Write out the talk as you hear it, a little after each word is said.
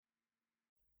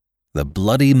the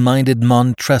bloody-minded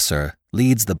Montresor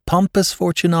leads the pompous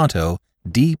Fortunato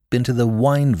deep into the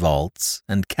wine vaults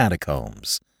and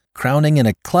catacombs, crowning in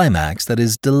a climax that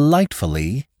is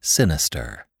delightfully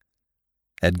sinister.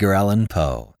 Edgar Allan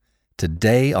Poe,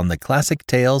 today on the Classic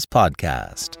Tales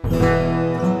podcast.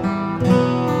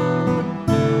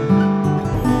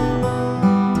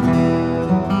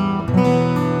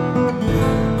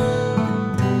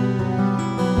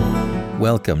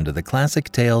 Welcome to the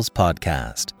Classic Tales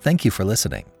podcast. Thank you for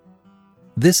listening.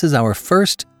 This is our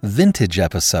first vintage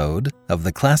episode of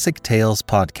the Classic Tales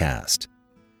podcast.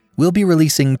 We'll be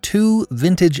releasing 2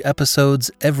 vintage episodes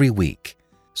every week,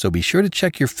 so be sure to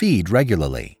check your feed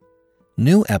regularly.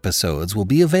 New episodes will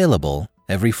be available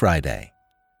every Friday.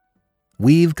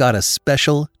 We've got a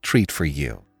special treat for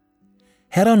you.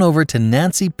 Head on over to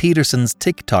Nancy Peterson's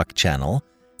TikTok channel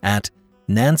at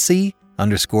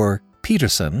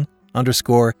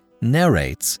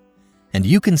Nancy_Peterson_narrates, and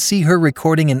you can see her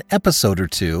recording an episode or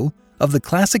 2 of the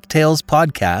Classic Tales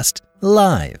podcast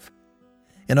live.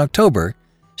 In October,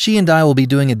 she and I will be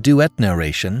doing a duet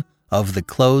narration of The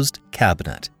Closed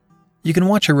Cabinet. You can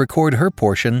watch her record her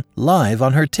portion live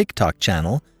on her TikTok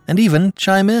channel and even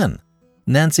chime in.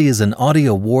 Nancy is an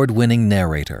audio award-winning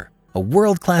narrator, a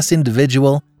world-class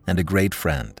individual, and a great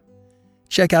friend.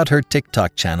 Check out her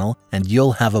TikTok channel and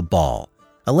you'll have a ball.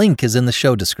 A link is in the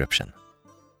show description.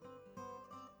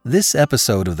 This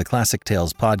episode of the Classic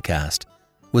Tales podcast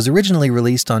was originally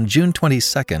released on June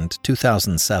 22,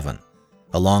 2007,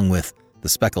 along with The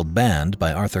Speckled Band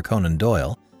by Arthur Conan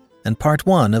Doyle and Part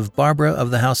 1 of Barbara of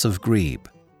the House of Grebe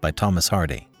by Thomas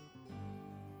Hardy.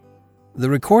 The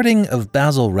recording of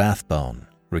Basil Rathbone,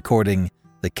 recording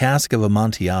The Cask of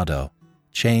Amontillado,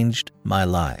 changed my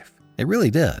life. It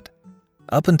really did.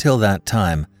 Up until that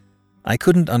time, I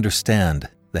couldn't understand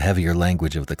the heavier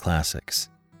language of the classics.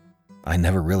 I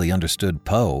never really understood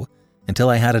Poe until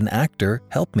I had an actor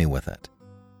help me with it.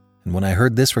 And when I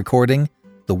heard this recording,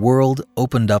 the world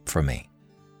opened up for me.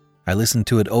 I listened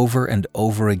to it over and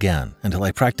over again until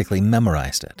I practically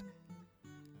memorized it.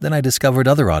 Then I discovered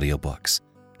other audiobooks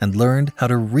and learned how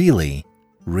to really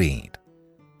read.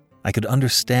 I could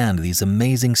understand these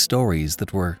amazing stories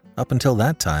that were, up until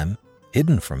that time,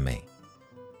 hidden from me.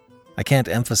 I can't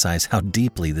emphasize how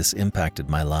deeply this impacted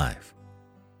my life.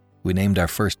 We named our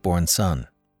firstborn son,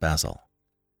 Basil.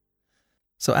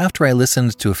 So after I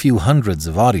listened to a few hundreds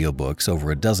of audiobooks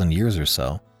over a dozen years or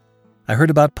so, I heard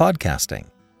about podcasting,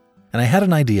 and I had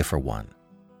an idea for one.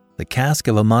 The Cask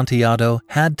of Amontillado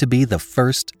had to be the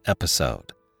first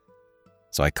episode.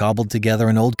 So I cobbled together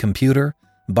an old computer,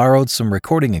 borrowed some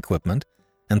recording equipment,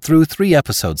 and threw 3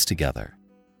 episodes together.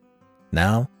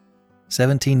 Now,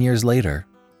 17 years later,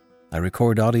 I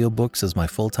record audiobooks as my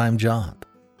full-time job.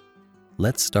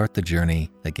 Let's start the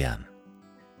journey again.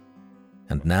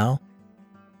 And now,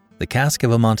 The Cask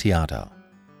of Amontillado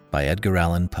by Edgar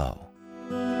Allan Poe.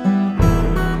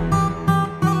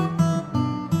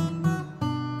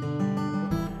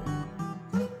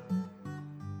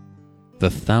 The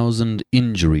 1,000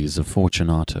 injuries of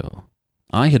Fortunato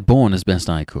I had borne as best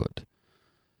I could.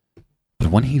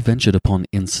 But when he ventured upon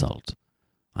insult,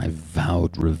 I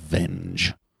vowed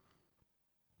revenge.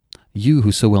 You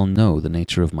who so well know the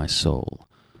nature of my soul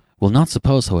will not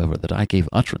suppose, however, that I gave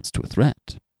utterance to a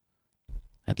threat.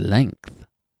 At length,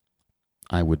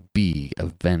 I would be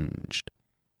avenged.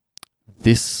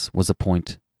 This was a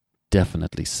point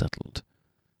definitely settled.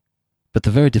 But the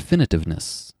very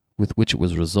definitiveness with which it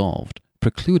was resolved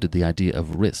precluded the idea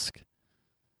of risk.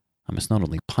 I must not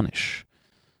only punish,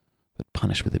 but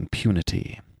punish with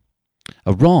impunity.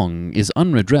 A wrong is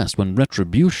unredressed when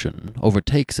retribution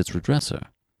overtakes its redresser.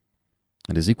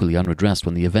 It is equally unredressed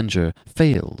when the avenger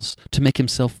fails to make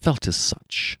himself felt as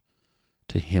such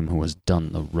to him who has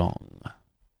done the wrong.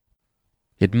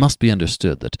 It must be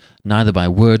understood that neither by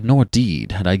word nor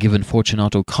deed had I given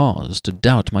Fortunato cause to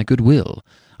doubt my good will.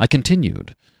 I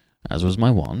continued, as was my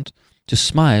wont, to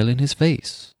smile in his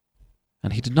face,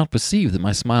 and he did not perceive that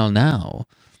my smile now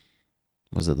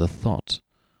was at the thought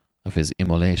of his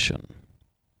immolation.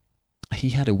 He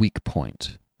had a weak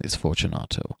point, this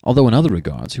Fortunato, although in other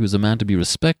regards he was a man to be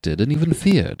respected and even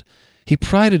feared. He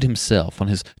prided himself on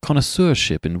his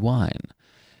connoisseurship in wine.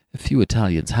 Few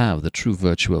Italians have the true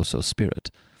virtuoso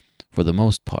spirit. For the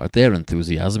most part, their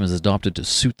enthusiasm is adopted to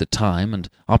suit the time and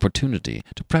opportunity,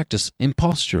 to practice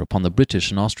imposture upon the British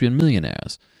and Austrian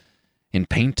millionaires. In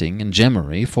painting and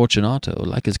gemmery, Fortunato,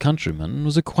 like his countrymen,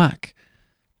 was a quack.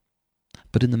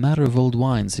 But in the matter of old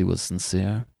wines he was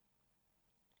sincere.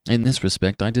 In this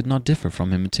respect I did not differ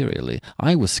from him materially.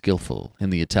 I was skilful in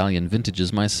the Italian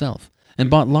vintages myself, and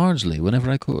bought largely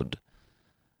whenever I could.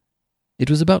 It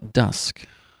was about dusk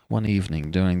one evening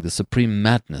during the supreme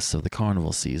madness of the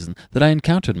carnival season that I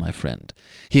encountered my friend.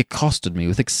 He accosted me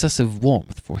with excessive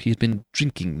warmth, for he had been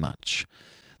drinking much.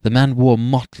 The man wore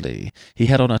motley. He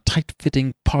had on a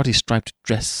tight-fitting, party-striped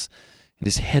dress, and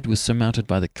his head was surmounted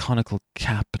by the conical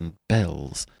cap and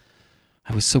bells.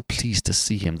 I was so pleased to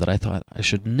see him that I thought I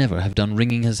should never have done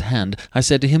wringing his hand. I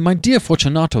said to him, "My dear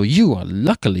Fortunato, you are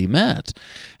luckily met.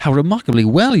 How remarkably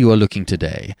well you are looking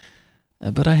today.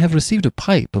 But I have received a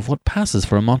pipe of what passes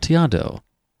for Amontillado,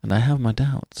 and I have my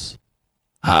doubts."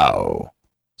 "How?"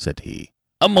 said he.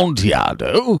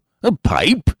 "Amontillado? A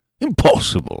pipe?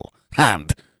 Impossible!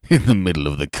 And in the middle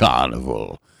of the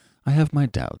carnival." "I have my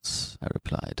doubts," I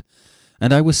replied,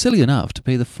 "and I was silly enough to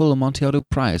pay the full Amontillado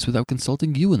price without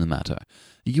consulting you in the matter.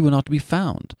 You were not to be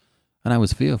found, and I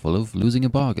was fearful of losing a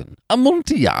bargain."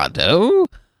 "Amontillado?"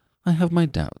 "I have my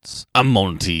doubts."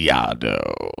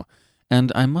 "Amontillado?" "And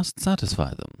I must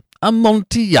satisfy them."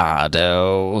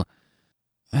 "Amontillado?"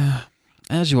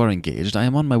 As you are engaged, I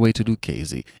am on my way to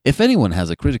Lucchese. If anyone has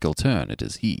a critical turn, it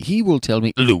is he. He will tell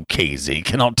me—" "Lucchese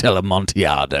cannot tell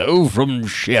Amontillado from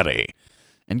sherry."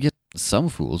 "And yet some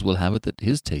fools will have it that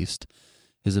his taste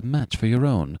is a match for your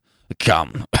own."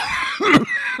 "Come,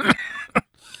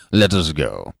 let us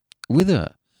go."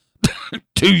 "Whither?"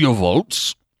 "To your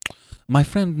vaults." "My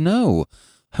friend, no.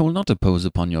 I will not impose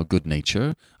upon your good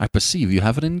nature. I perceive you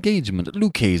have an engagement at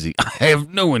Lucchese." "I have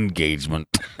no engagement.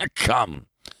 Come."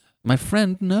 "My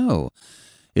friend, no.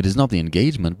 It is not the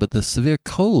engagement, but the severe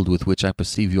cold with which I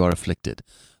perceive you are afflicted.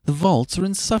 The vaults are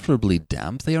insufferably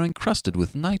damp. They are encrusted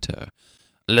with nitre."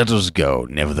 "Let us go,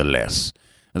 nevertheless.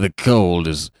 The cold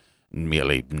is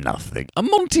merely nothing.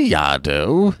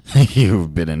 Amontillado,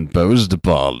 you've been imposed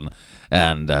upon.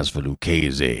 And as for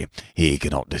Lucchese, he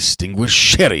cannot distinguish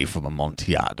sherry from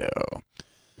Amontillado."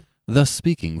 Thus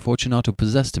speaking, Fortunato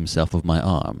possessed himself of my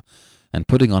arm, and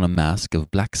putting on a mask of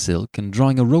black silk and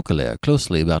drawing a roquelaire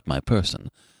closely about my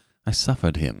person, I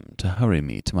suffered him to hurry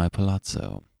me to my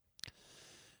palazzo.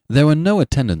 There were no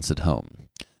attendants at home.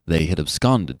 They had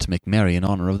absconded to make merry in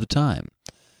honor of the time.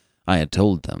 I had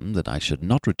told them that I should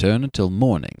not return until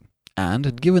morning, and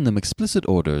had given them explicit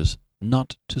orders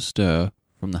not to stir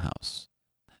from the house.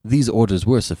 These orders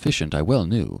were sufficient, I well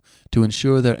knew, to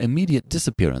ensure their immediate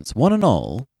disappearance, one and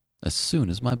all, as soon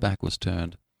as my back was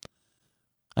turned.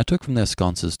 I took from their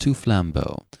sconces 2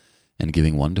 flambeaux, and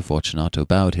giving one to Fortunato,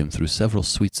 bowed him through several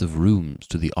suites of rooms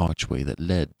to the archway that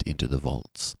led into the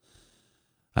vaults.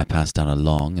 I passed down a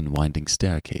long and winding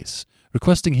staircase,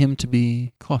 requesting him to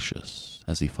be cautious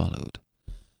as he followed.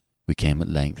 We came at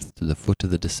length to the foot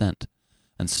of the descent,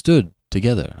 and stood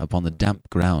together upon the damp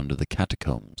ground of the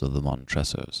catacombs of the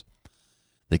Montresors.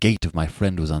 The gait of my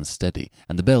friend was unsteady,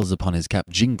 and the bells upon his cap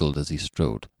jingled as he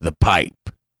strode. "The pipe,"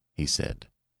 he said.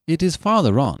 "It is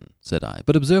farther on," said I,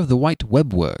 "but observe the white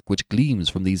webwork which gleams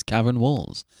from these cavern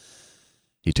walls."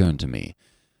 He turned to me,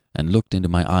 and looked into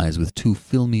my eyes with 2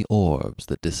 filmy orbs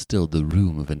that distilled the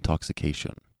rheum of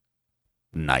intoxication.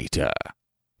 "Nitre?"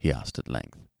 he asked at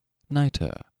length.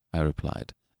 "Nitre," I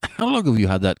replied. "How long have you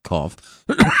had that cough?"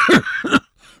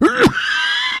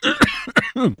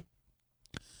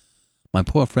 My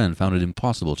poor friend found it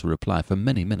impossible to reply for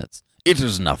many minutes. "It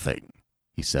is nothing,"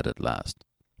 he said at last.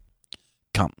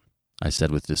 "Come," I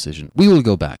said with decision, "we will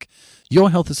go back. Your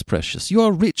health is precious. You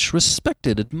are rich,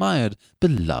 respected, admired,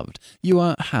 beloved. You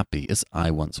are happy, as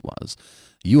I once was.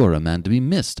 You are a man to be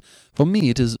missed. For me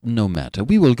it is no matter.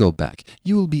 We will go back.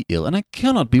 You will be ill, and I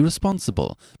cannot be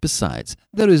responsible. Besides,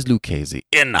 there is Lucchese."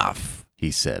 "Enough," he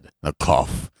said. "The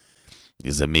cough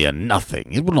is a mere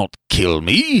nothing. It will not kill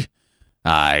me.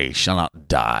 I shall not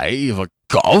die of a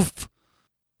cough."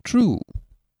 True,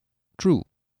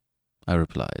 I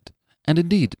replied. "And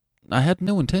indeed, I had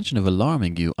no intention of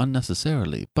alarming you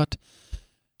unnecessarily, but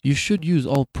you should use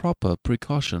all proper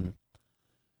precaution.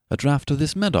 A draught of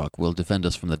this Medoc will defend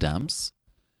us from the damps."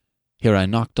 Here I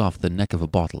knocked off the neck of a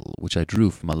bottle, which I drew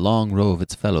from a long row of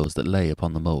its fellows that lay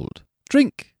upon the mould.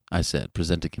 "Drink," I said,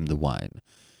 presenting him the wine.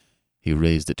 He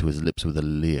raised it to his lips with a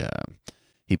leer.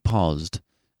 He paused,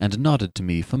 and nodded to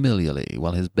me familiarly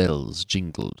while his bells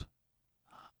jingled.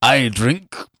 "I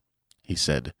drink," he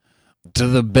said, "to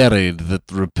the buried that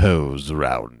repose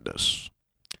around us."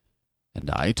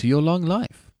 "And I to your long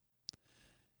life."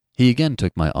 He again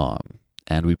took my arm,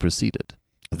 and we proceeded.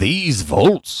 "These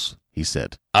vaults," he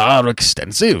said, "are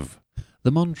extensive."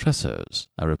 "The Montresors,"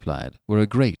 I replied, "were a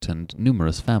great and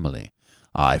numerous family."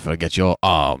 "I forget your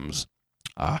arms."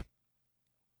 "Ah."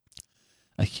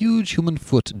 "A huge human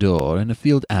foot d'or in a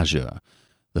field azure.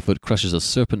 The foot crushes a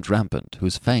serpent rampant,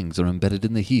 whose fangs are embedded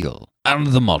in the heel." "And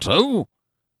the motto?"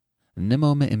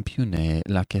 "Nemo me impune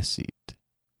lacessit."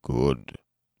 "Good,"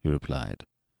 he replied.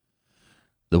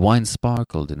 The wine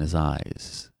sparkled in his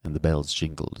eyes, and the bells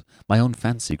jingled. My own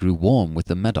fancy grew warm with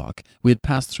the Medoc. We had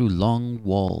passed through long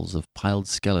walls of piled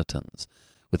skeletons,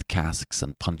 with casks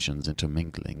and puncheons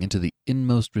intermingling, into the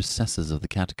inmost recesses of the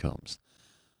catacombs.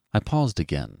 I paused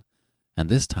again, and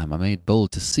this time I made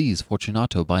bold to seize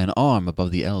Fortunato by an arm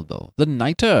above the elbow. "The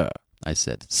nitre!" I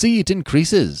said. "See, it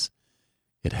increases!"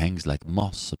 "It hangs like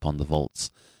moss upon the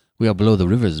vaults. We are below the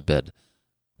river's bed.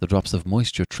 The drops of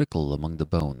moisture trickle among the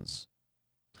bones.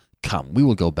 Come, we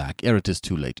will go back ere it is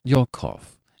too late. Your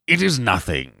cough." "It is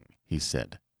nothing," he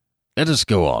said. "Let us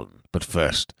go on, but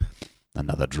first,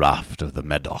 another draught of the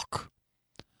Medoc."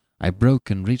 I broke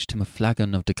and reached him a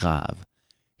flagon of de Grave.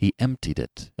 He emptied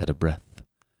it at a breath.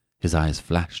 His eyes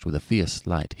flashed with a fierce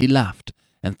light. He laughed,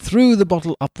 and threw the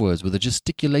bottle upwards with a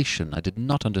gesticulation I did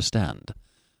not understand.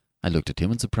 I looked at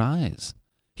him in surprise.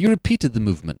 He repeated the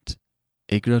movement,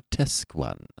 a grotesque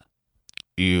one.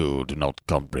 "You do not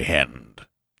comprehend,"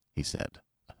 he said.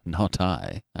 "Not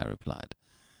I," I replied.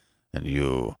 "And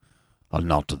you are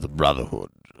not of the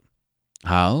Brotherhood."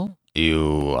 "How?"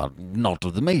 "You are not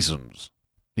of the Masons."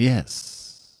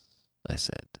 "Yes," I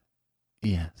said.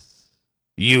 "Yes."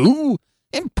 "You?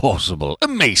 Impossible! A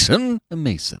Mason?" "A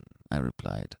Mason," I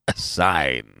replied. "A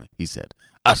sign," he said.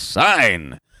 "A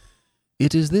sign!"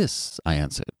 "It is this," I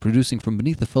answered, producing from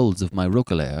beneath the folds of my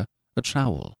roquelaire a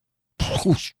trowel.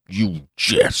 "You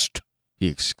jest," he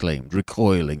exclaimed,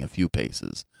 recoiling a few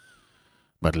paces.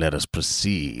 "But let us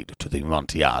proceed to the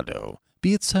Amontillado."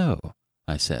 "Be it so,"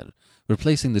 I said,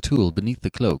 replacing the tool beneath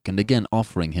the cloak and again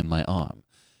offering him my arm.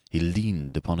 He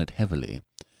leaned upon it heavily.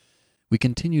 We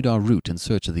continued our route in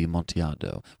search of the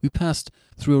Amontillado. We passed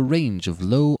through a range of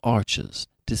low arches,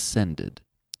 descended,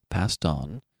 passed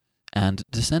on, and,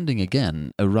 descending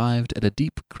again, arrived at a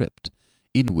deep crypt,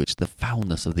 in which the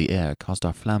foulness of the air caused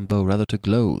our flambeaux rather to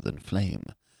glow than flame.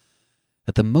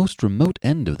 At the most remote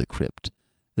end of the crypt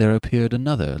there appeared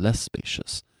another, less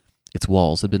spacious. Its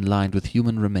walls had been lined with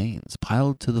human remains,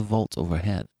 piled to the vault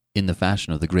overhead, in the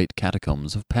fashion of the great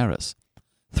catacombs of Paris.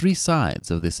 3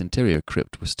 sides of this interior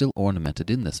crypt were still ornamented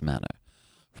in this manner.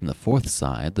 From the 4th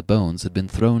side the bones had been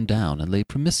thrown down and lay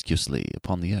promiscuously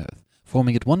upon the earth,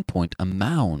 forming at one point a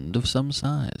mound of some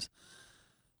size.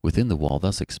 Within the wall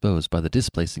thus exposed by the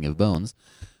displacing of bones,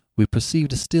 we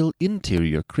perceived a still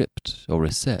interior crypt, or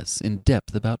recess, in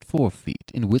depth about 4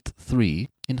 feet, in width 3,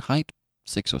 in height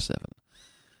 6 or 7.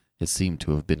 It seemed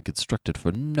to have been constructed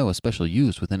for no especial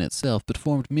use within itself, but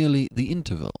formed merely the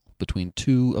interval between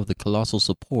 2 of the colossal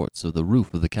supports of the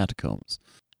roof of the catacombs,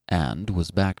 and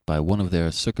was backed by one of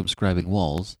their circumscribing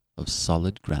walls of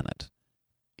solid granite.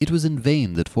 It was in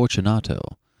vain that Fortunato,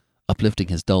 uplifting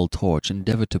his dull torch,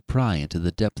 endeavored to pry into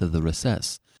the depth of the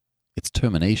recess. Its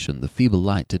termination the feeble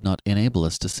light did not enable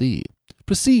us to see.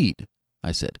 "Proceed,"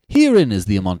 I said. "Herein is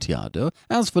the Amontillado.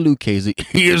 As for Lucchese—"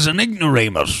 "He is an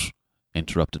ignoramus,"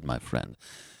 interrupted my friend,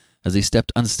 as he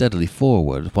stepped unsteadily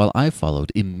forward, while I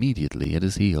followed immediately at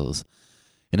his heels.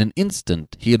 In an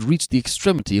instant he had reached the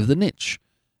extremity of the niche,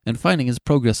 and finding his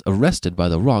progress arrested by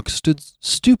the rock, stood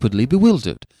stupidly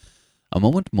bewildered. A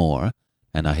moment more,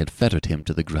 and I had fettered him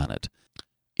to the granite.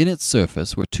 In its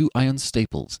surface were 2 iron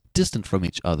staples, distant from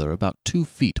each other about 2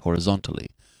 feet horizontally.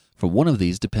 From one of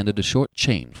these depended a short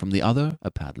chain, from the other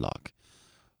a padlock.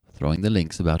 Throwing the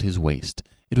links about his waist,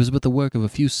 it was but the work of a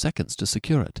few seconds to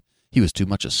secure it. He was too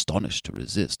much astonished to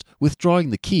resist. Withdrawing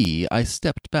the key, I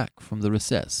stepped back from the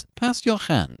recess. "Pass your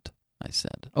hand," I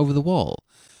said, "over the wall.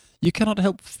 You cannot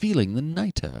help feeling the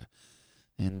nitre.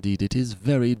 Indeed, it is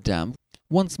very damp.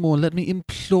 Once more let me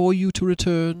implore you to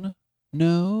return.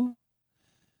 No?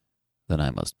 Then I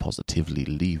must positively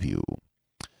leave you.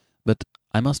 But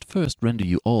I must first render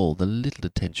you all the little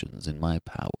attentions in my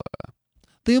power."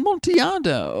 "The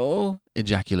Amontillado!"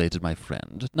 ejaculated my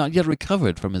friend, not yet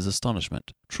recovered from his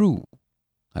astonishment. "True,"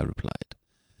 I replied.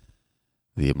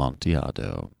 "The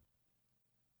Amontillado."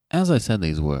 As I said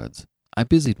these words, I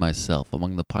busied myself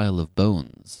among the pile of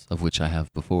bones of which I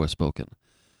have before spoken.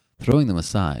 Throwing them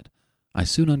aside, I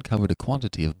soon uncovered a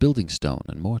quantity of building stone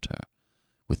and mortar.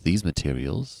 With these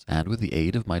materials, and with the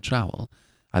aid of my trowel,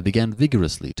 I began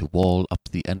vigorously to wall up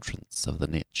the entrance of the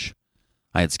niche.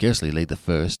 I had scarcely laid the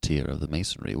first tier of the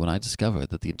masonry when I discovered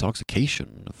that the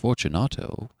intoxication of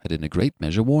Fortunato had in a great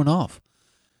measure worn off.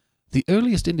 The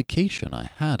earliest indication I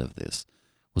had of this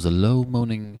was a low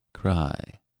moaning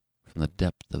cry from the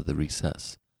depth of the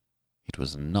recess. It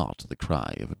was not the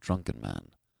cry of a drunken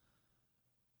man.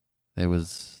 There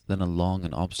was then a long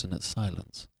and obstinate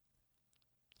silence.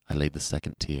 I laid the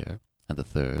 2nd tier, and the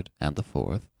 3rd, and the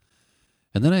 4th,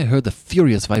 and then I heard the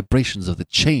furious vibrations of the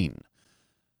chain.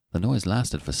 The noise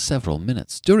lasted for several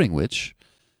minutes, during which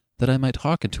that I might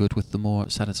hearken to it with the more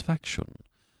satisfaction,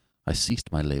 I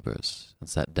ceased my labours and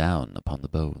sat down upon the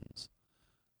bones.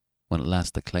 When at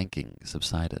last the clanking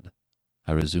subsided,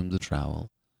 I resumed the trowel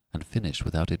and finished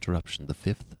without interruption the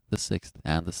 5th, the 6th,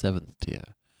 and the 7th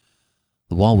tier.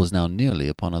 The wall was now nearly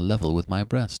upon a level with my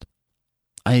breast.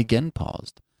 I again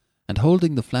paused, and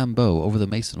holding the flambeau over the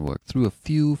mason-work, threw a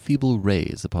few feeble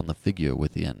rays upon the figure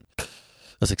within.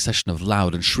 A succession of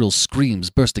loud and shrill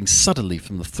screams bursting suddenly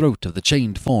from the throat of the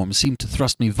chained form seemed to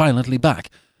thrust me violently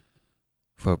back.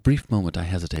 For a brief moment I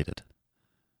hesitated.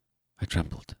 I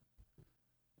trembled.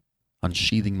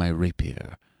 Unsheathing my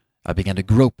rapier, I began to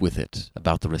grope with it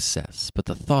about the recess, but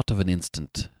the thought of an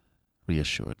instant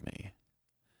reassured me.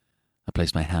 I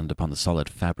placed my hand upon the solid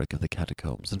fabric of the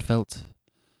catacombs and felt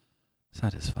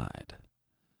satisfied.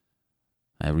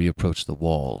 I reapproached the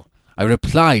wall. I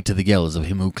replied to the yells of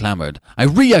him who clamored. I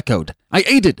re-echoed. I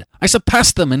aided. I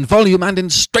surpassed them in volume and in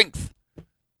strength.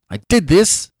 I did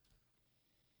this,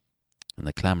 and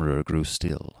the clamorer grew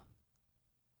still.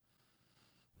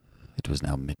 It was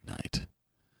now midnight,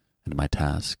 and my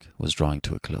task was drawing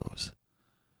to a close.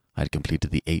 I had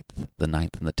completed the 8th, the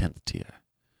 9th, and the 10th tier.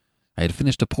 I had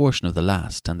finished a portion of the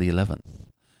last and the 11th.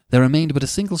 There remained but a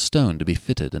single stone to be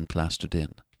fitted and plastered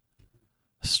in.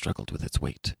 I struggled with its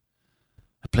weight.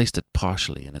 I placed it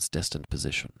partially in its destined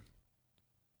position.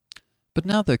 But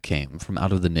now there came from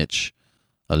out of the niche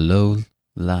a low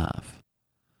laugh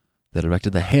that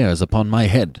erected the hairs upon my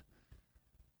head.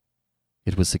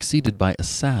 It was succeeded by a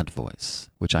sad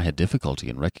voice, which I had difficulty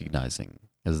in recognizing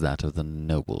as that of the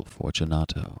noble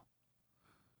Fortunato.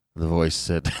 The voice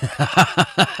said,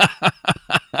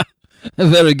 "A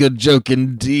very good joke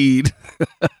indeed.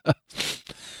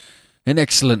 An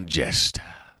excellent jest.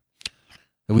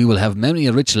 We will have many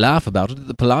a rich laugh about it at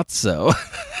the palazzo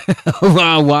of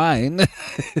our wine."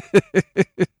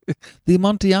 "The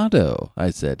Amontillado,"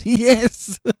 I said.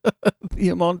 "Yes, the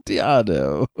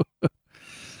Amontillado."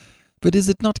 "But is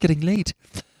it not getting late?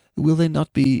 Will they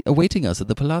not be awaiting us at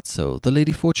the palazzo, the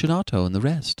Lady Fortunato and the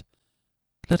rest?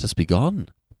 Let us be gone."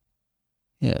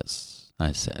 "Yes,"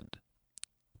 I said.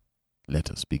 "Let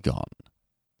us be gone."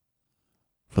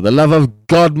 "For the love of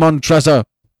God, Montressor!"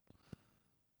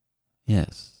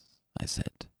 "Yes," I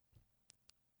said.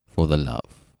 "For the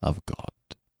love of God."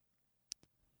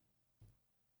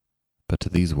 But to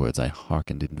these words I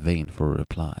hearkened in vain for a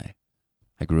reply.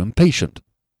 I grew impatient.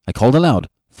 I called aloud,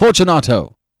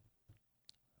 "Fortunato!"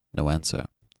 No answer.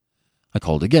 I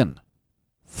called again,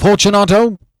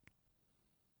 "Fortunato!"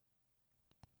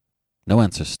 No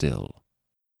answer still.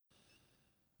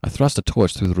 I thrust a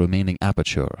torch through the remaining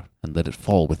aperture and let it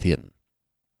fall within.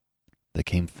 There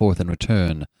came forth in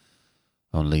return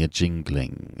only a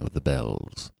jingling of the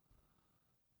bells.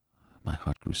 My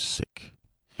heart grew sick.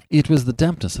 It was the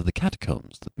dampness of the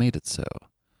catacombs that made it so.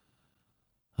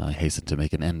 I hastened to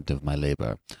make an end of my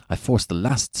labor. I forced the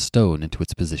last stone into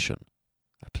its position.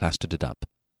 I plastered it up.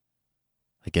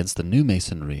 Against the new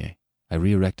masonry, I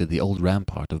re-erected the old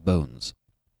rampart of bones.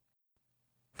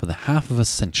 For the half of a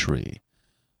century,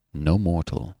 no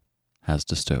mortal has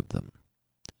disturbed them.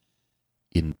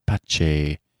 In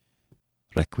pace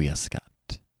requiescat.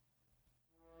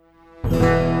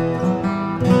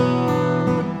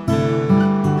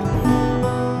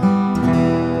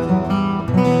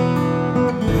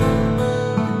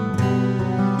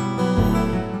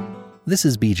 This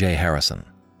is BJ Harrison.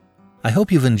 I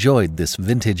hope you've enjoyed this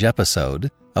vintage episode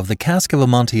of The Cask of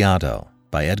Amontillado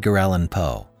by Edgar Allan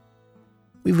Poe.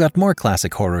 We've got more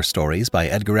classic horror stories by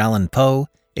Edgar Allan Poe,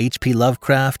 H.P.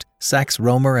 Lovecraft, Sax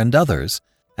Rohmer, and others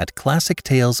at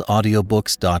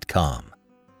classictalesaudiobooks.com.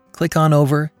 Click on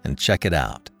over and check it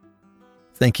out.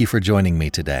 Thank you for joining me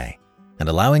today and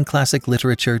allowing classic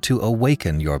literature to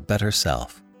awaken your better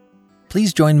self.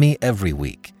 Please join me every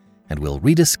week, and we'll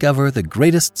rediscover the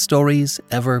greatest stories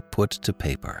ever put to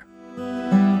paper.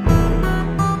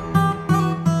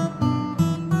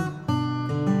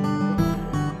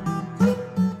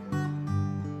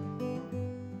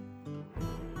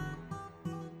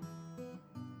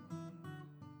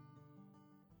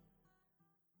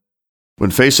 When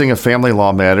facing a family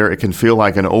law matter, it can feel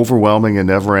like an overwhelming and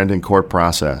never-ending court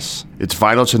process. It's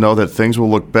vital to know that things will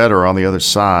look better on the other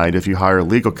side if you hire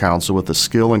legal counsel with the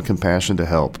skill and compassion to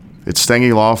help. At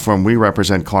Stengy Law Firm, we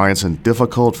represent clients in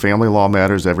difficult family law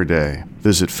matters every day.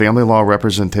 Visit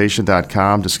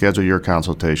FamilyLawRepresentation.com to schedule your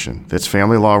consultation. That's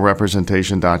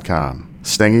FamilyLawRepresentation.com.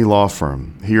 Stengy Law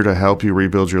Firm, here to help you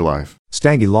rebuild your life.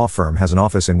 Stange Law Firm has an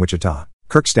office in Wichita.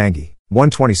 Kirk Stange,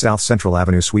 120 South Central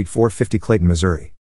Avenue, Suite 450, Clayton, Missouri.